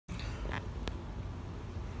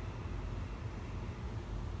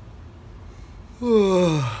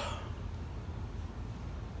The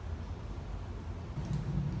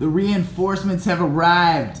reinforcements have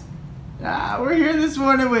arrived. We're here this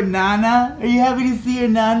morning with Nana. Are you happy to see her,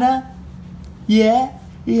 Nana? Yeah?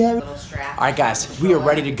 Alright guys, we are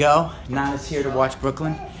ready to go. Nana's here to watch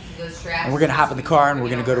Brooklyn. And we're gonna hop in the car and we're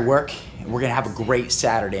gonna go to work. And we're gonna have a great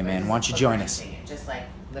Saturday, man. Why don't you join us? Just like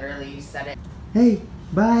literally you said it. Hey,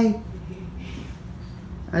 bye.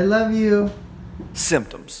 I love you.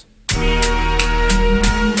 Symptoms.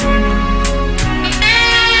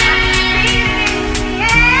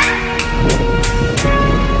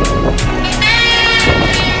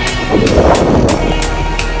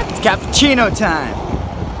 It's cappuccino time.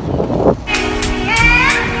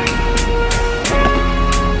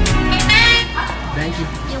 Thank you.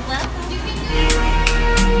 You're welcome.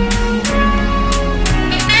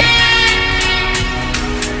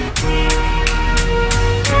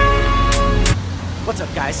 What's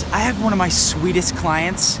up guys? I have one of my sweetest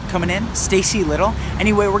clients coming in, Stacy Little.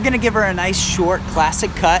 Anyway, we're gonna give her a nice short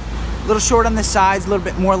classic cut, a little short on the sides, a little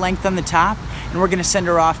bit more length on the top, and we're gonna send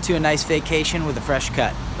her off to a nice vacation with a fresh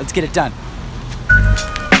cut. Let's get it done.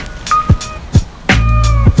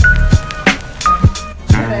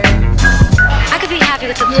 I could be happy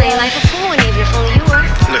with the plain life of fool, and even if only you were.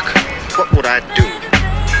 Look, what would I do?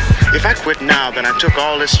 If I quit now, then I took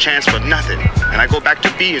all this chance for nothing, and I go back to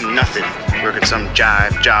being nothing, working some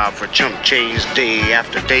jive job for chump change day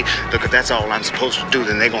after day. Look, if that's all I'm supposed to do,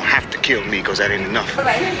 then they're gonna have to kill me, because that ain't enough.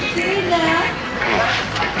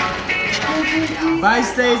 Bye,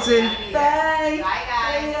 Stacy. Bye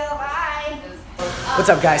guys. Bye. What's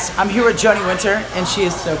up, guys? I'm here with Joni Winter, and she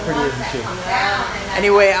is so pretty, isn't she?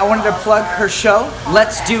 Anyway, I wanted to plug her show,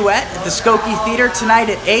 Let's Duet, at the Skokie Theater tonight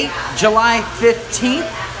at 8, July 15th.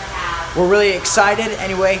 We're really excited.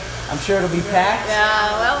 Anyway, I'm sure it'll be packed.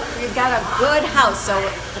 Yeah, well, we've got a good house,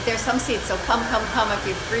 but there's some seats, so come if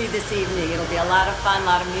you're free this evening. It'll be a lot of fun, a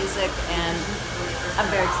lot of music, and I'm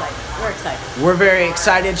very excited. We're excited. We're very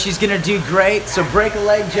excited. She's gonna do great, so break a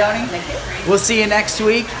leg, Joni. Thank you. We'll see you next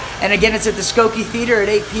week. And again, it's at the Skokie Theater at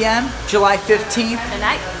 8 p.m., July 15th.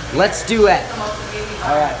 Tonight. Let's do it.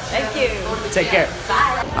 All right. Thank you. Take care.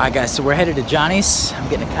 Bye. All right, guys, so we're headed to Johnny's. I'm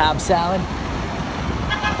getting a Cobb salad.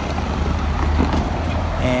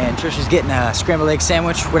 And Trisha's getting a scrambled egg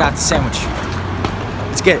sandwich without the sandwich.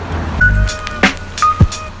 Let's get it.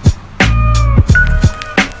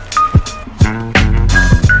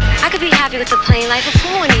 I could be happy with the plain life of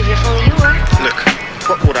fool, and even if only you were. Look,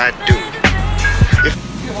 what would I do?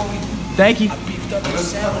 Thank you.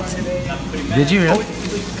 Did you really?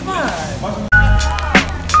 Come on.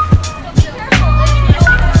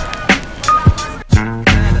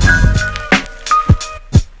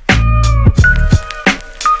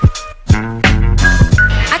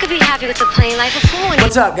 With the plain life of fool.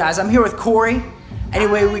 What's up, guys? I'm here with Corey.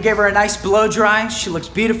 Anyway, we gave her a nice blow dry. She looks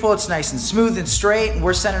beautiful. It's nice and smooth and straight, and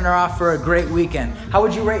we're sending her off for a great weekend. How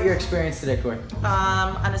would you rate your experience today, Corey?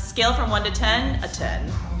 On a scale from 1 to 10, a 10.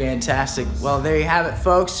 Fantastic. Well, there you have it,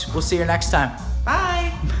 folks. We'll see you next time.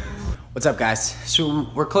 Bye. What's up, guys? So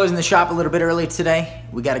we're closing the shop a little bit early today.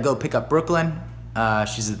 We got to go pick up Brooklyn.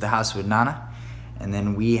 She's at the house with Nana. And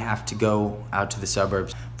then we have to go out to the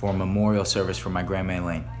suburbs for a memorial service for my grandma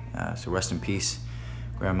Elaine. So rest in peace,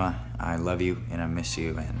 Grandma. I love you and I miss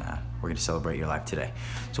you, and we're gonna celebrate your life today.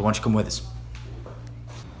 So why don't you come with us?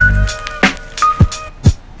 I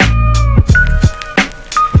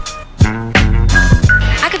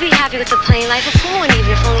could be happy with the plain life of fool, and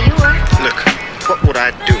even if only you were. Look, what would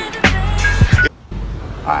I do?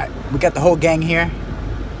 All right, we got the whole gang here.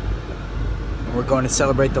 And we're going to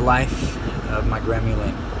celebrate the life of my grandma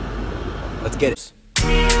Elaine. Let's get it.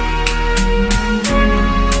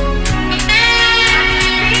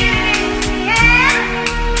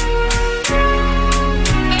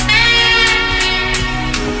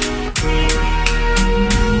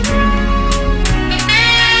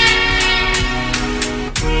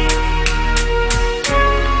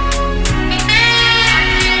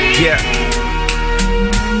 Yeah.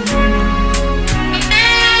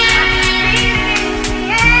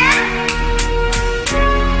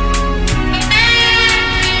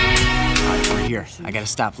 Alright, we're here. I gotta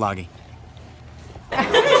stop vlogging. What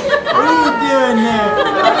are you doing there?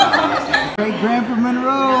 Great Grandpa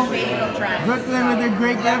Monroe. Brooklyn with her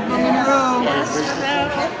great Grandpa Monroe.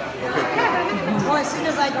 Well, as soon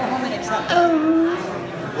as I go home and accept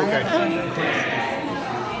Okay.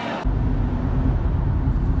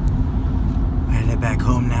 I head back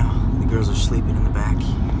home now. The girls are sleeping in the back.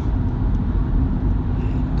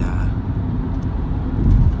 And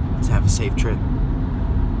let's have a safe trip.